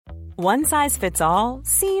One size fits all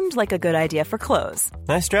seemed like a good idea for clothes.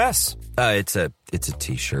 Nice dress. It's a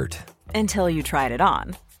t-shirt. Until you tried it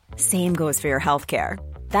on. Same goes for your healthcare.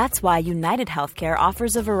 That's why United Healthcare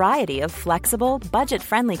offers a variety of flexible,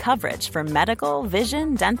 budget-friendly coverage for medical,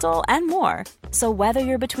 vision, dental, and more. So whether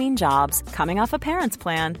you're between jobs, coming off a parent's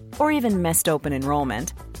plan, or even missed open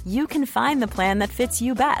enrollment, you can find the plan that fits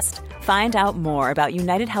you best. Find out more about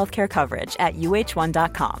United Healthcare coverage at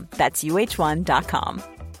uh1.com. That's uh1.com.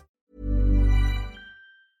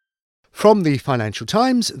 From the Financial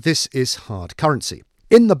Times, this is Hard Currency.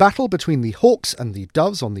 In the battle between the hawks and the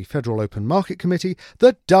doves on the Federal Open Market Committee,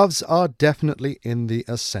 the doves are definitely in the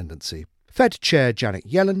ascendancy. Fed Chair Janet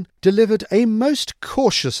Yellen delivered a most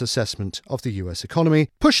cautious assessment of the US economy,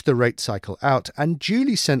 pushed the rate cycle out, and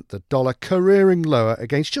duly sent the dollar careering lower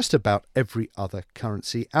against just about every other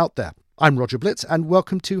currency out there. I'm Roger Blitz, and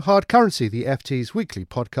welcome to Hard Currency, the FT's weekly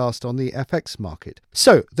podcast on the FX market.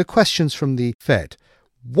 So, the questions from the Fed.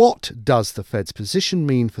 What does the Fed's position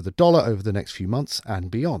mean for the dollar over the next few months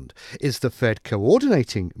and beyond? Is the Fed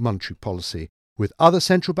coordinating monetary policy with other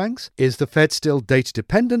central banks? Is the Fed still data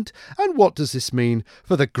dependent? And what does this mean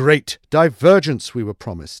for the great divergence we were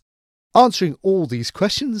promised? Answering all these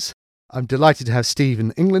questions, I'm delighted to have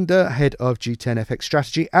Stephen Englander, head of G10 FX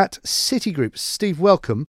strategy at Citigroup. Steve,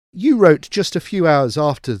 welcome. You wrote just a few hours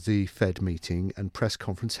after the Fed meeting and press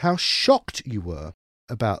conference how shocked you were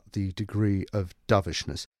about the degree of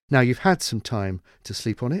dovishness. Now, you've had some time to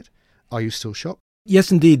sleep on it. Are you still shocked?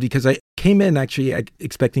 Yes, indeed, because I came in actually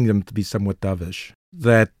expecting them to be somewhat dovish.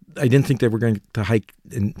 That I didn't think they were going to hike,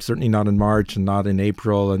 certainly not in March and not in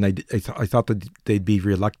April. And I thought that they'd be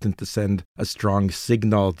reluctant to send a strong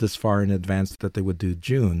signal this far in advance that they would do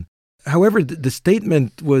June. However, the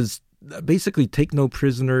statement was basically take no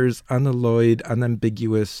prisoners, unalloyed,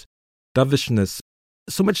 unambiguous dovishness.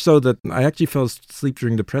 So much so that I actually fell asleep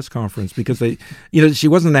during the press conference because she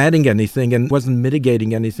wasn't adding anything and wasn't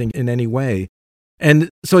mitigating anything in any way. And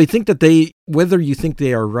so I think that whether you think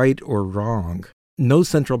they are right or wrong, no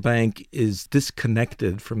central bank is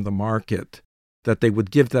disconnected from the market that they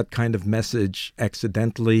would give that kind of message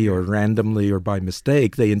accidentally or randomly or by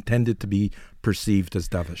mistake. They intend it to be perceived as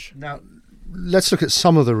dovish. Now, let's look at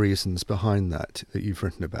some of the reasons behind that you've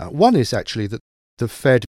written about. One is actually that the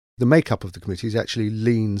Fed, the makeup of the committees actually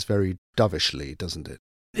leans very dovishly, doesn't it?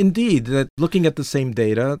 Indeed, that looking at the same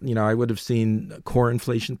data, I would have seen core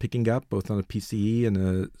inflation picking up both on a PCE and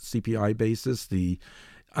a CPI basis, the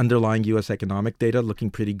underlying U.S. economic data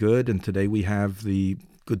looking pretty good, and today we have the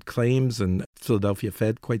good claims and Philadelphia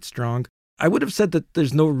Fed quite strong. I would have said that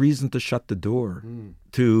there's no reason to shut the door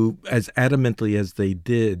to, as adamantly as they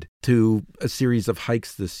did, to a series of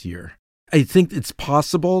hikes this year. I think it's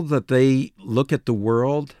possible that they look at the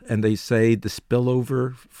world and they say the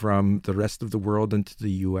spillover from the rest of the world into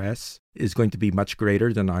the U.S. is going to be much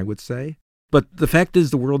greater than I would say. But the fact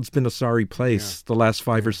is the world's been a sorry place the last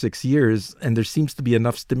 5 or 6 years, and there seems to be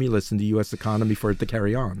enough stimulus in the U.S. economy for it to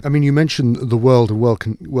carry on. I mean, you mentioned the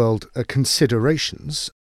world considerations.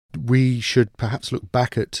 We should perhaps look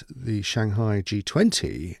back at the Shanghai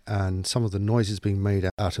G20 and some of the noises being made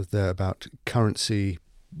out of there about currency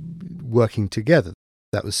working together.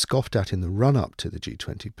 That was scoffed at in the run-up to the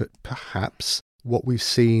G20, but perhaps what we've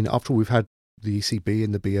seen after we've had the ECB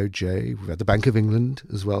and the BOJ, we've had the Bank of England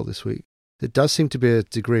as well this week, there does seem to be a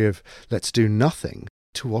degree of let's do nothing.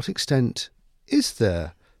 To what extent is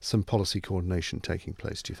there some policy coordination taking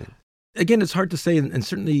place, do you think? Again, it's hard to say, and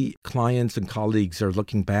certainly clients and colleagues are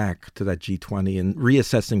looking back to that G20 and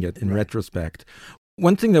reassessing it in retrospect.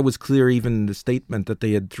 One thing that was clear even in the statement that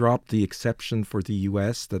they had dropped the exception for the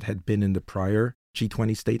U.S. that had been in the prior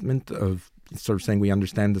G20 statement of sort of saying we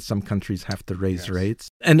understand that some countries have to raise rates.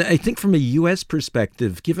 And I think from a U.S.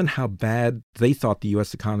 perspective, given how bad they thought the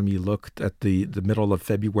U.S. economy looked at the middle of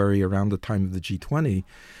February around the time of the G20,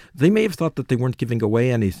 they may have thought that they weren't giving away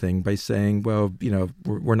anything by saying, well,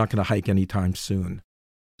 we're not going to hike anytime soon.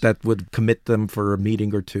 That would commit them for a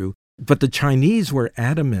meeting or two. But the Chinese were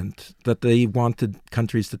adamant that they wanted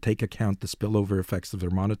countries to take account the spillover effects of their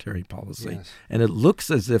monetary policy. Yes. And it looks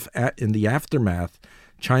as if in the aftermath,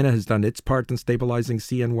 China has done its part in stabilizing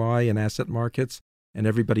CNY and asset markets, and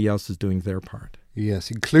everybody else is doing their part. Yes,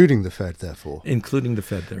 including the Fed, therefore. Including the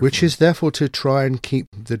Fed, therefore. Which is, therefore, to try and keep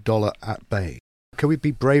the dollar at bay. Can we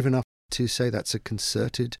be brave enough to say that's a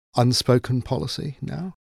concerted, unspoken policy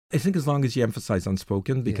now? I think as long as you emphasize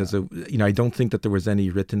unspoken, because I don't think that there was any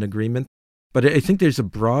written agreement. But I think there's a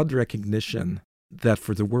broad recognition that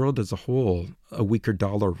for the world as a whole, a weaker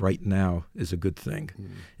dollar right now is a good thing.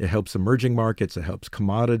 It helps emerging markets, it helps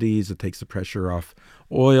commodities, it takes the pressure off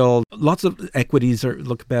oil. Lots of equities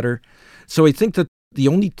look better. So I think that The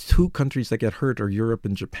only two countries that get hurt are Europe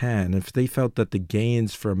and Japan. If they felt that the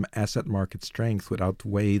gains from asset market strength would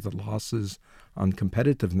outweigh the losses on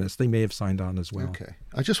competitiveness, they may have signed on as well. Okay.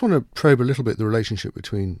 I just want to probe a little bit the relationship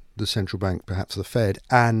between the central bank, perhaps the Fed,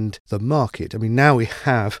 and the market. I mean, now we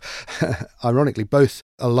have, ironically, both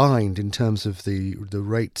aligned in terms of the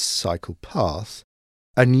rate cycle path,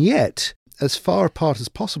 and yet as far apart as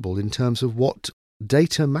possible in terms of what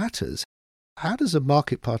data matters. How does a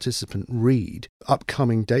market participant read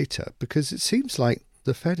upcoming data? Because it seems like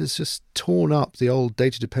the Fed has just torn up the old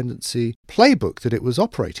data dependency playbook that it was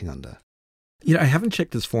operating under. I haven't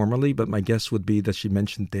checked this formally, but my guess would be that she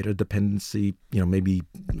mentioned data dependency, maybe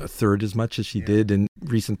a third as much as she did in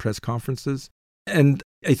recent press conferences. And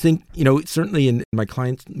I think, certainly in my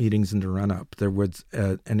client meetings in the run-up, there was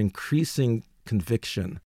an increasing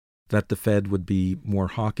conviction that the Fed would be more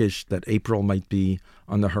hawkish, that April might be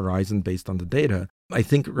on the horizon based on the data. I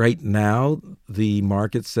think right now the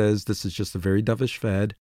market says this is just a very dovish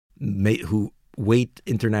Fed who weight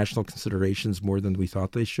international considerations more than we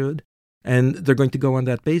thought they should. And they're going to go on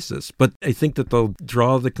that basis. But I think that they'll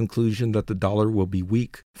draw the conclusion that the dollar will be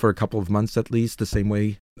weak for a couple of months at least, the same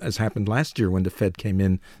way as happened last year when the Fed came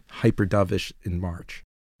in hyper dovish in March.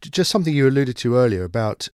 Just something you alluded to earlier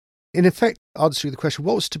about, in effect, answering the question,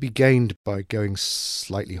 what was to be gained by going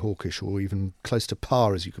slightly hawkish or even close to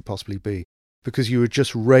par as you could possibly be? Because you would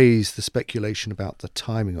just raise the speculation about the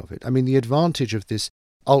timing of it. I mean, the advantage of this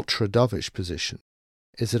ultra dovish position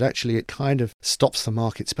is that actually it kind of stops the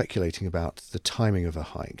market speculating about the timing of a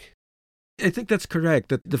hike. I think that's correct,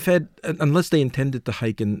 that the Fed, unless they intended to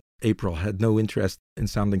hike in April, had no interest in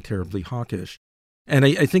sounding terribly hawkish. And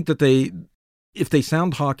I think that if they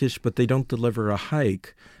sound hawkish but they don't deliver a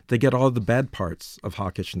hike, they get all the bad parts of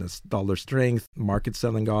hawkishness: dollar strength, market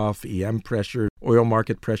selling off, EM pressure, oil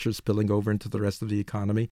market pressure spilling over into the rest of the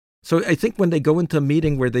economy. So I think when they go into a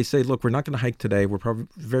meeting where they say, look, we're not going to hike today, we're probably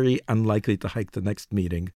very unlikely to hike the next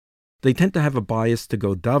meeting, they tend to have a bias to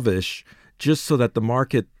go dovish just so that the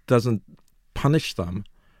market doesn't punish them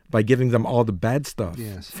by giving them all the bad stuff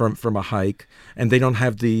from a hike, and they don't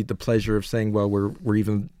have the pleasure of saying, well, we're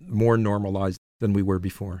even more normalized than we were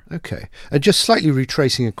before. Okay. Just slightly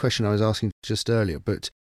retracing a question I was asking just earlier,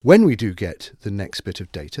 but when we do get the next bit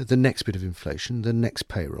of data, the next bit of inflation, the next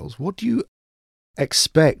payrolls, what do you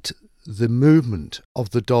expect the movement of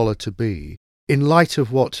the dollar to be in light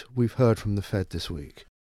of what we've heard from the Fed this week?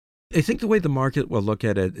 I think the way the market will look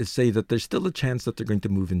at it is say that there's still a chance that they're going to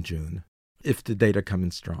move in June if the data come in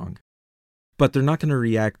strong. But they're not going to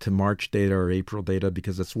react to March data or April data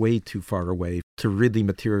because it's way too far away to really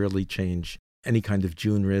materially change any kind of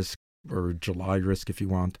June risk or July risk, if you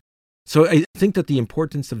want. So I think that the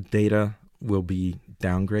importance of data will be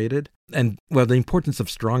downgraded. And, well, the importance of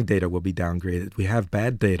strong data will be downgraded. We have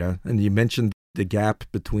bad data, and you mentioned the gap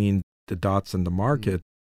between the dots and the market.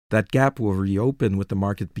 That gap will reopen with the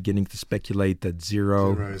market beginning to speculate that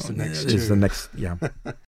zero is the next. Yeah.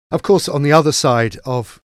 Of course, on the other side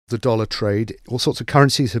of the dollar trade, all sorts of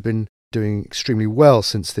currencies have been doing extremely well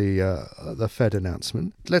since the Fed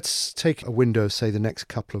announcement. Let's take a window, say, the next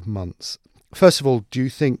couple of months. First of all, do you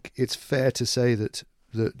think it's fair to say that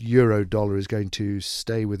the euro dollar is going to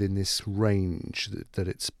stay within this range that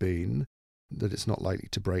it's been, that it's not likely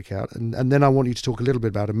to break out? And then I want you to talk a little bit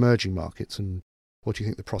about emerging markets and what do you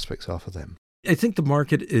think the prospects are for them? I think the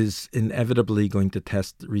market is inevitably going to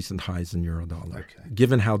test recent highs in euro dollar,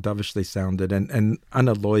 given how dovish they sounded and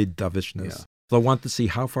unalloyed dovishness. Yeah. They'll want to see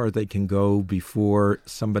how far they can go before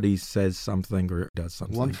somebody says something or does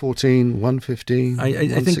something. 114, 115,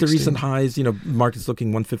 I think the recent highs, market's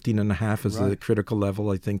looking 115.5 as the critical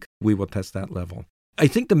level. I think we will test that level. I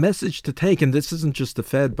think the message to take, and this isn't just the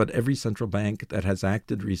Fed, but every central bank that has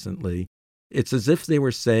acted recently, it's as if they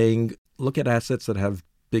were saying, look at assets that have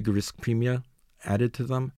big risk premia added to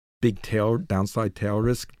them, big downside tail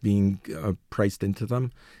risk being priced into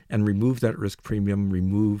them, and remove that risk premium,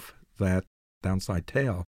 remove that downside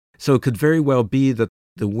tail. So it could very well be that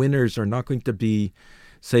the winners are not going to be,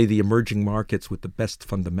 say, the emerging markets with the best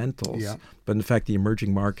fundamentals, but in fact the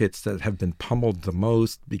emerging markets that have been pummeled the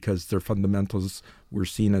most because their fundamentals were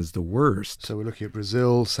seen as the worst. So we're looking at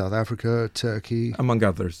Brazil, South Africa, Turkey. Among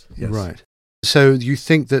others, yes. Right. So you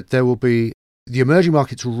think that there will be the emerging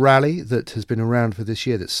markets rally that has been around for this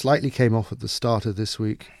year that slightly came off at the start of this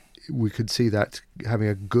week? We could see that having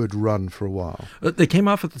a good run for a while. They came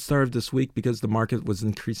off at the start of this week because the market was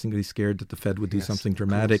increasingly scared that the Fed would do something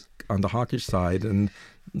dramatic on the hawkish side, and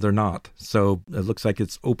they're not. So it looks like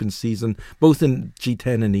it's open season, both in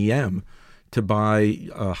G10 and EM, to buy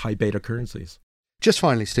high beta currencies. Just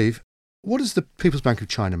finally, Steve, what does the People's Bank of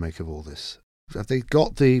China make of all this? Have they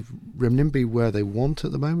got the renminbi where they want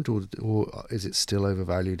at the moment, or is it still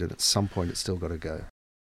overvalued and at some point it's still got to go?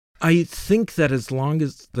 I think that as long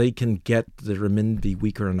as they can get the renminbi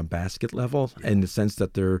weaker on a basket level, in the sense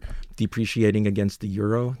that they're depreciating against the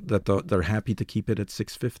euro, that they're happy to keep it at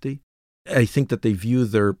 650. I think that they view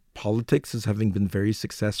their politics as having been very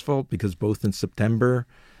successful, because both in September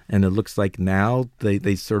and it looks like now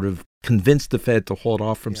they sort of convinced the Fed to hold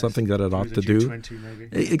off from something that it ought to do. Maybe.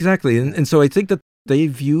 Exactly. And so I think that they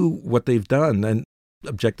view what they've done, and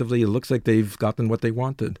objectively it looks like they've gotten what they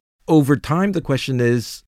wanted. Over time, the question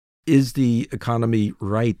is the economy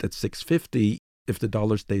right at 650 if the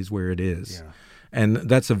dollar stays where it is? Yeah. And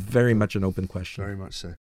that's very much an open question. Very much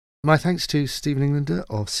so. My thanks to Stephen Englander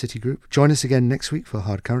of Citigroup. Join us again next week for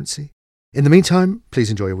Hard Currency. In the meantime, please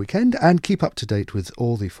enjoy your weekend and keep up to date with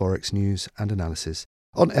all the Forex news and analysis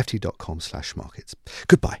on ft.com/markets.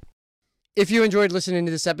 Goodbye. If you enjoyed listening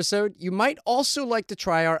to this episode, you might also like to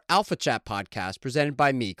try our Alpha Chat podcast presented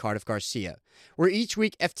by me, Cardiff Garcia, where each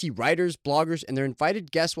week FT writers, bloggers, and their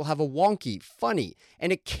invited guests will have a wonky, funny,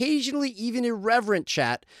 and occasionally even irreverent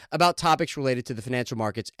chat about topics related to the financial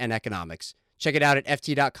markets and economics. Check it out at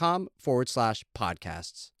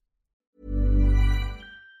ft.com/podcasts.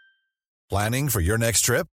 Planning for your next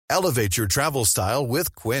trip? Elevate your travel style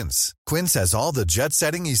with Quince. Quince has all the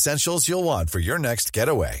jet-setting essentials you'll want for your next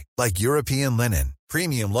getaway, like European linen,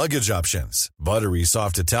 premium luggage options, buttery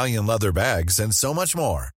soft Italian leather bags, and so much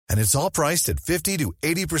more. And it's all priced at 50 to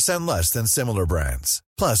 80% less than similar brands.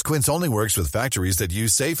 Plus, Quince only works with factories that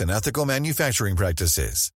use safe and ethical manufacturing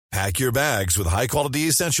practices. Pack your bags with high-quality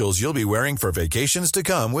essentials you'll be wearing for vacations to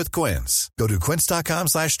come with Quince. Go to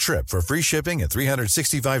quince.com/trip for free shipping and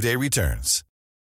 365-day returns.